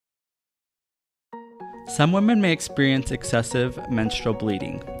Some women may experience excessive menstrual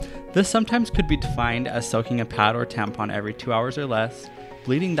bleeding. This sometimes could be defined as soaking a pad or tampon every 2 hours or less,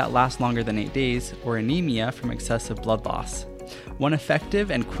 bleeding that lasts longer than 8 days, or anemia from excessive blood loss. One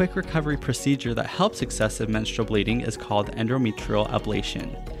effective and quick recovery procedure that helps excessive menstrual bleeding is called endometrial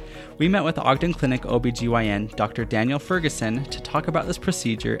ablation. We met with Ogden Clinic OB/GYN Dr. Daniel Ferguson to talk about this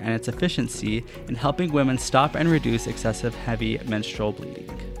procedure and its efficiency in helping women stop and reduce excessive heavy menstrual bleeding.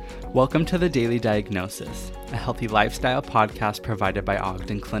 Welcome to The Daily Diagnosis, a healthy lifestyle podcast provided by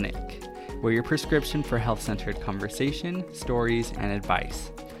Ogden Clinic. We're your prescription for health-centered conversation, stories, and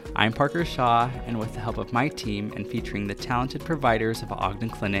advice. I'm Parker Shaw, and with the help of my team and featuring the talented providers of Ogden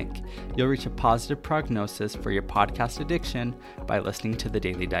Clinic, you'll reach a positive prognosis for your podcast addiction by listening to The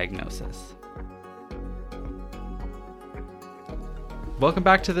Daily Diagnosis. Welcome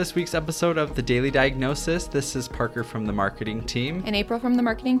back to this week's episode of The Daily Diagnosis. This is Parker from the marketing team. And April from the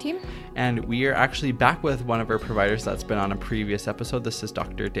marketing team. And we are actually back with one of our providers that's been on a previous episode. This is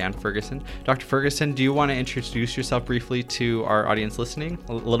Dr. Dan Ferguson. Dr. Ferguson, do you want to introduce yourself briefly to our audience listening?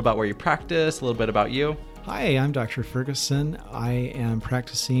 A little about where you practice, a little bit about you. Hi, I'm Dr. Ferguson. I am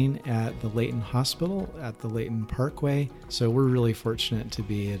practicing at the Layton Hospital at the Layton Parkway. So we're really fortunate to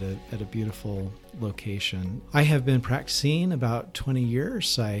be at a beautiful location. I have been practicing about 20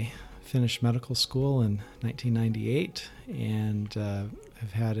 years. I finished medical school in 1998 and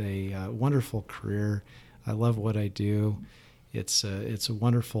have had a wonderful career. I love what I do. It's a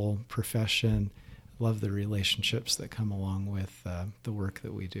wonderful profession. I love the relationships that come along with the work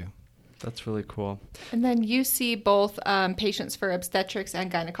that we do. That's really cool. And then you see both patients for obstetrics and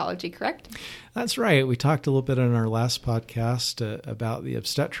gynecology, correct? That's right. We talked a little bit on our last podcast about the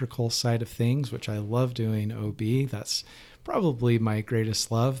obstetrical side of things, which I love doing OB. That's probably my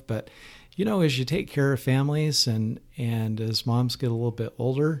greatest love. But, you know, as you take care of families and as moms get a little bit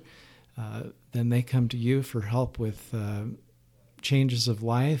older, then they come to you for help with changes of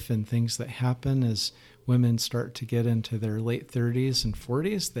life and things that happen as women start to get into their late 30s and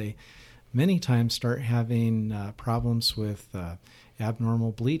 40s. They many times start having problems with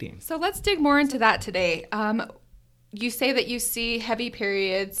abnormal bleeding. So let's dig more into that today. You say that you see heavy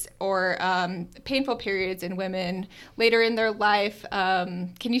periods or painful periods in women later in their life.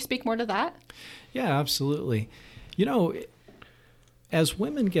 Can you speak more to that? Yeah, absolutely. You know, as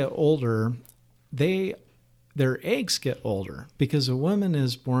women get older, their eggs get older because a woman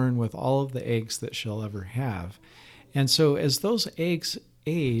is born with all of the eggs that she'll ever have. And so as those eggs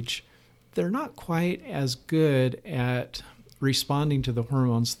age, they're not quite as good at responding to the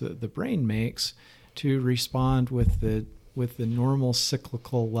hormones that the brain makes to respond with the normal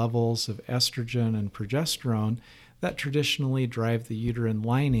cyclical levels of estrogen and progesterone that traditionally drive the uterine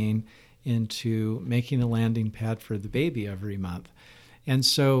lining into making a landing pad for the baby every month. And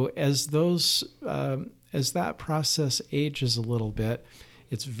so as that process ages a little bit,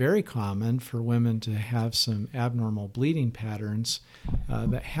 it's very common for women to have some abnormal bleeding patterns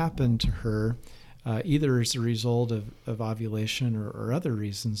that happen to her, either as a result of ovulation or other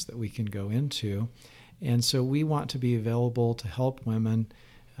reasons that we can go into. And so we want to be available to help women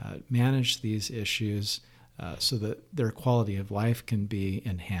manage these issues so that their quality of life can be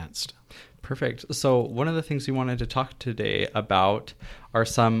enhanced. Perfect. So one of the things we wanted to talk today about are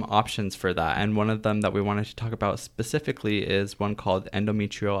some options for that. And one of them that we wanted to talk about specifically is one called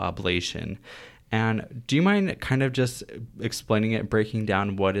endometrial ablation. And do you mind kind of just explaining it, breaking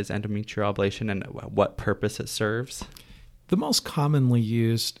down what is endometrial ablation and what purpose it serves? The most commonly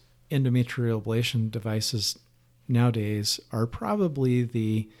used endometrial ablation devices nowadays are probably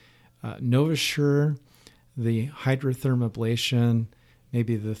the NovaSure, the hydrotherm ablation,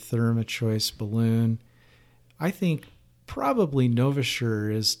 maybe the ThermaChoice balloon. I think probably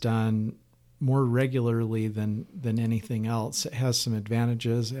NovaSure is done more regularly than anything else. It has some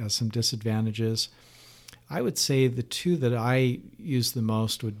advantages, it has some disadvantages. I would say the two that I use the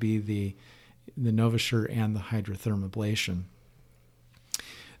most would be the NovaSure and the hydrotherm ablation.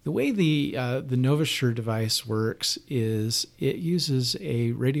 The way the NovaSure device works is it uses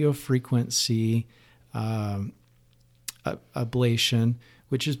a radiofrequency ablation,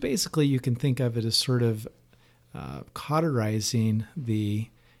 which is basically, you can think of it as sort of cauterizing the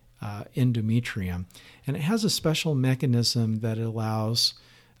endometrium. And it has a special mechanism that allows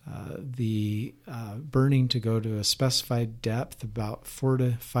the burning to go to a specified depth, about 4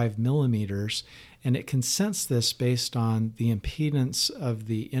 to 5 millimeters, and it can sense this based on the impedance of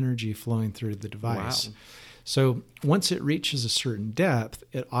the energy flowing through the device. Wow. So once it reaches a certain depth,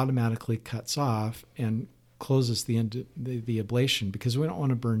 it automatically cuts off and closes the ablation, because we don't want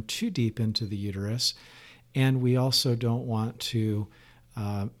to burn too deep into the uterus, and we also don't want to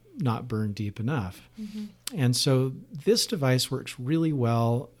not burn deep enough. And so this device works really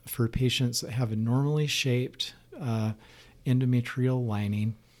well for patients that have a normally shaped endometrial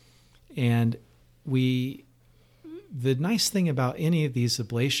lining. And the nice thing about any of these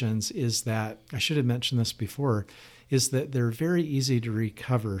ablations is that, I should have mentioned this before, is that they're very easy to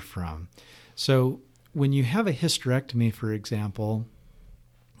recover from. So when you have a hysterectomy, for example,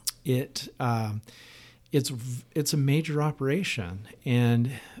 it's a major operation.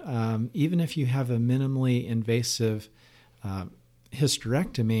 And even if you have a minimally invasive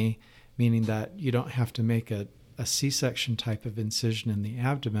hysterectomy, meaning that you don't have to make a C-section type of incision in the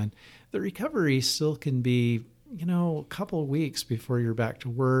abdomen, the recovery still can be, a couple of weeks before you're back to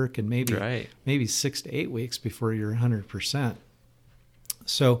work, and maybe 6 to 8 weeks before you're 100%.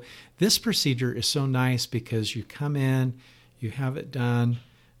 So this procedure is so nice because you come in, you have it done,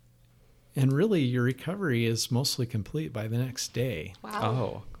 and really your recovery is mostly complete by the next day. Wow.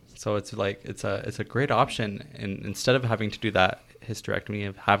 Oh, so it's like it's a great option, and instead of having to do that hysterectomy,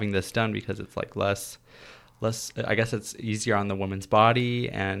 of having this done, because it's like less, I guess it's easier on the woman's body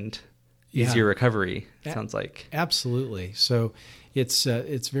and easier recovery, it sounds like. Absolutely. So it's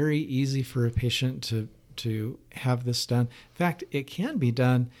very easy for a patient to have this done. In fact, it can be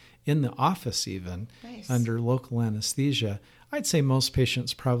done in the office even, under local anesthesia. I'd say most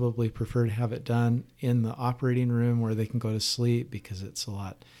patients probably prefer to have it done in the operating room where they can go to sleep, because it's a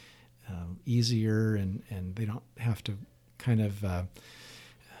lot easier and they don't have to kind of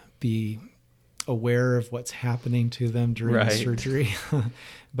be aware of what's happening to them during the surgery.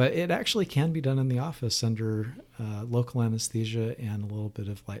 But it actually can be done in the office under local anesthesia and a little bit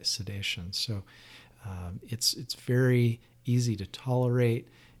of light sedation. So it's very easy to tolerate,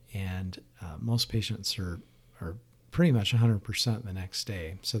 and most patients are pretty much 100% the next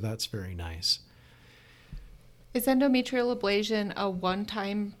day. So that's very nice. Is endometrial ablation a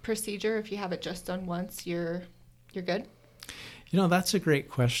one-time procedure? If you have it just done once, you're good? That's a great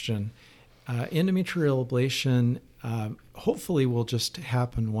question. Endometrial ablation hopefully will just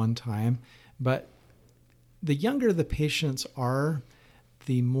happen one time, but the younger the patients are,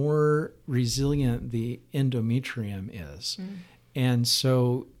 the more resilient the endometrium is. And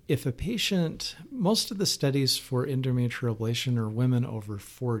so if a patient, most of the studies for endometrial ablation are women over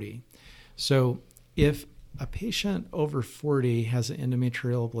 40. So if a patient over 40 has an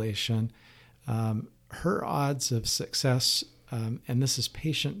endometrial ablation, her odds of success, and this is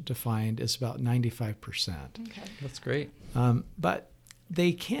patient defined, is about 95%. Okay. That's great. But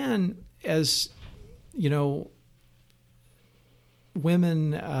they can, as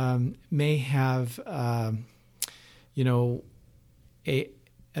women may have,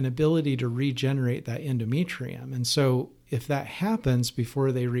 an ability to regenerate that endometrium. And so if that happens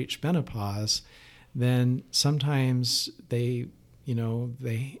before they reach menopause, then sometimes they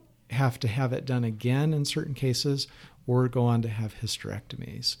have to have it done again in certain cases, or go on to have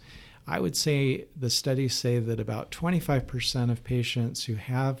hysterectomies. I would say the studies say that about 25% of patients who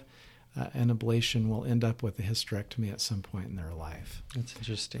have an ablation will end up with a hysterectomy at some point in their life. That's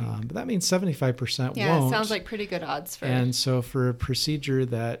interesting. But that means 75% won't. Yeah, it sounds like pretty good odds for it. And so for a procedure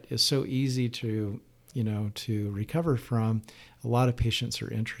that is so easy to recover from, a lot of patients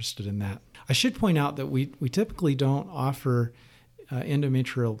are interested in that. I should point out that we typically don't offer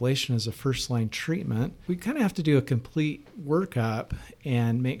endometrial ablation as a first-line treatment. We kind of have to do a complete workup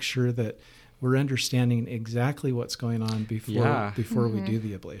and make sure that we're understanding exactly what's going on before we do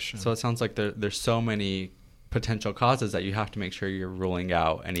the ablation. So it sounds like there's so many potential causes that you have to make sure you're ruling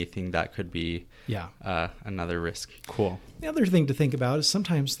out anything that could be another risk. Cool. The other thing to think about is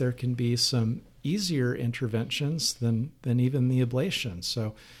sometimes there can be some easier interventions than even the ablation.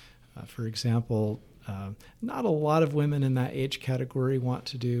 So, for example, not a lot of women in that age category want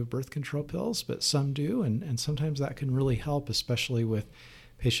to do birth control pills, but some do, and sometimes that can really help, especially with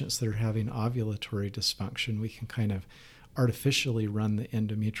patients that are having ovulatory dysfunction. We can kind of artificially run the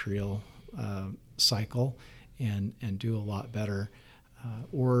endometrial cycle and do a lot better.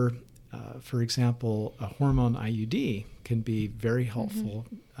 For example, a hormone IUD can be very helpful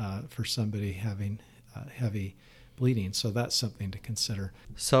for somebody having heavy bleeding. So that's something to consider.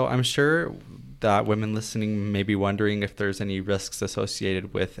 So I'm sure that women listening may be wondering if there's any risks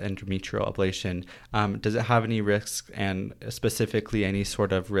associated with endometrial ablation. Does it have any risks, and specifically any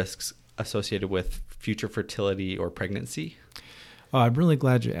sort of risks associated with future fertility or pregnancy? Oh, I'm really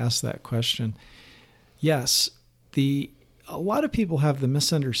glad you asked that question. Yes, a lot of people have the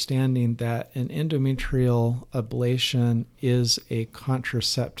misunderstanding that an endometrial ablation is a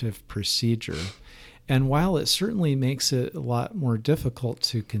contraceptive procedure. And while it certainly makes it a lot more difficult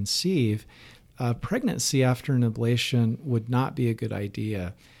to conceive, pregnancy after an ablation would not be a good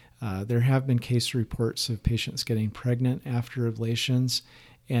idea. There have been case reports of patients getting pregnant after ablations,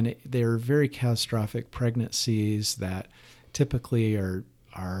 and they're very catastrophic pregnancies that typically are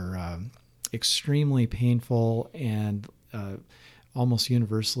extremely painful and almost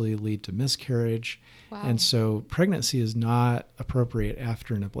universally lead to miscarriage. Wow. And so pregnancy is not appropriate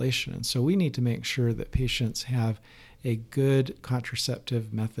after an ablation. And so we need to make sure that patients have a good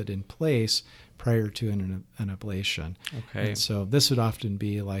contraceptive method in place prior to an ablation. Okay. And so this would often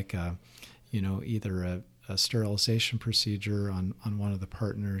be like either a sterilization procedure on one of the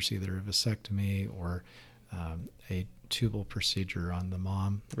partners, either a vasectomy or a tubal procedure on the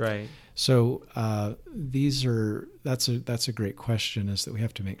mom. Right. So that's a great question, is that we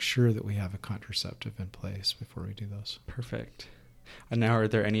have to make sure that we have a contraceptive in place before we do those. Perfect. And now, are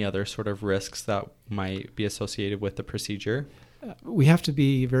there any other sort of risks that might be associated with the procedure? We have to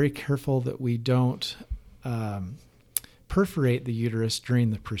be very careful that we don't perforate the uterus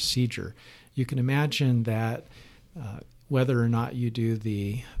during the procedure. You can imagine that whether or not you do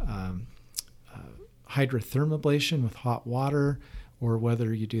the hydrothermal ablation with hot water, or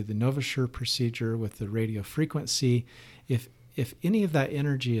whether you do the NovaSure procedure with the radiofrequency, if any of that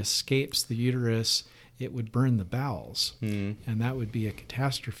energy escapes the uterus, it would burn the bowels, and that would be a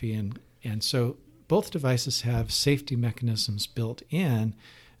catastrophe. And so both devices have safety mechanisms built in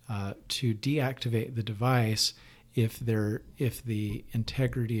to deactivate the device if the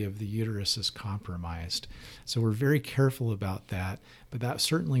integrity of the uterus is compromised. So we're very careful about that, but that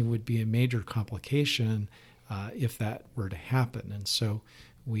certainly would be a major complication if that were to happen. And so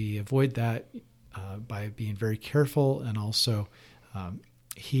we avoid that by being very careful, and also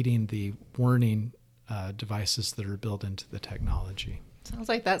heeding the warning devices that are built into the technology. Sounds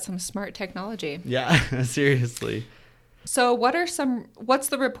like that's some smart technology. Yeah, seriously. So what's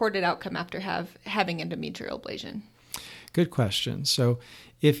the reported outcome after having endometrial ablation? Good question. So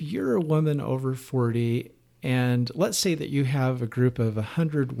if you're a woman over 40, and let's say that you have a group of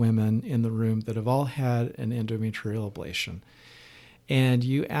 100 women in the room that have all had an endometrial ablation, and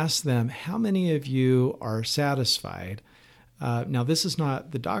you ask them, how many of you are satisfied? Now, this is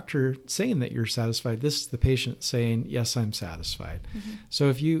not the doctor saying that you're satisfied. This is the patient saying, yes, I'm satisfied. Mm-hmm. So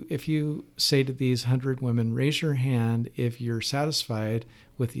if you say to these 100 women, raise your hand if you're satisfied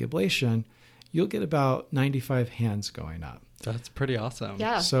with the ablation, you'll get about 95 hands going up. That's pretty awesome.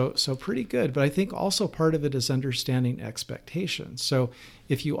 Yeah. So pretty good. But I think also part of it is understanding expectations. So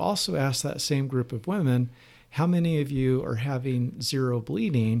if you also ask that same group of women, how many of you are having zero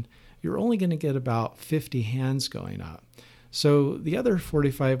bleeding, you're only going to get about 50 hands going up. So the other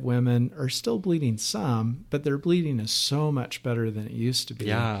 45 women are still bleeding some, but their bleeding is so much better than it used to be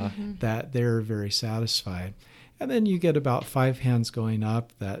that they're very satisfied. And then you get about 5 hands going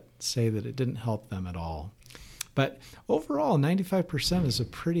up that say that it didn't help them at all. But overall, 95% is a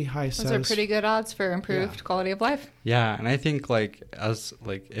pretty high Those are pretty good odds for improved quality of life. Yeah, and I think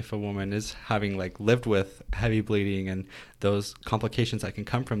if a woman is having lived with heavy bleeding and those complications that can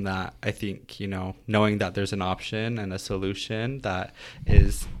come from that, I think, knowing that there's an option and a solution that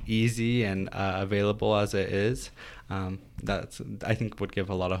is easy and available as it is, that's, I think, would give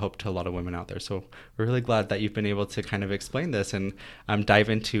a lot of hope to a lot of women out there. So we're really glad that you've been able to kind of explain this and dive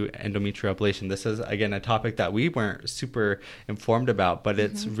into endometrial ablation. This is, again, a topic that we weren't super informed about, but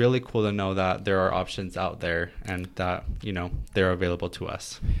it's really cool to know that there are options out there and that, they're available to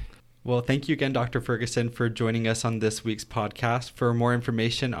us. Well, thank you again, Dr. Ferguson, for joining us on this week's podcast. For more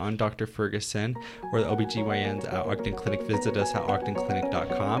information on Dr. Ferguson or the OBGYNs at Ogden Clinic, visit us at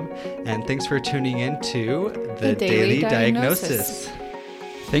ogdenclinic.com. And thanks for tuning in to The Daily Diagnosis.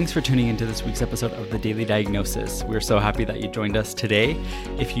 Thanks for tuning into this week's episode of The Daily Diagnosis. We're so happy that you joined us today.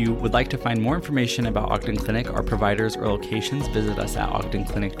 If you would like to find more information about Ogden Clinic, our providers, or locations, visit us at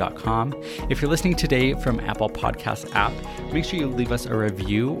ogdenclinic.com. If you're listening today from Apple Podcasts app, make sure you leave us a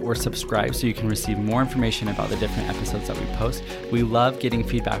review or subscribe so you can receive more information about the different episodes that we post. We love getting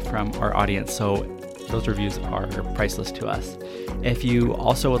feedback from our audience, so those reviews are priceless to us. If you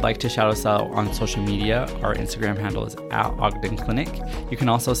also would like to shout us out on social media, our Instagram handle is at Ogden Clinic. You can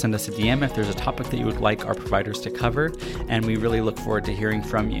also send us a DM if there's a topic that you would like our providers to cover, and we really look forward to hearing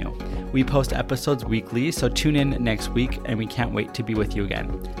from you. We post episodes weekly, so tune in next week, and we can't wait to be with you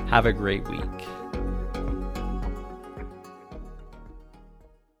again. Have a great week.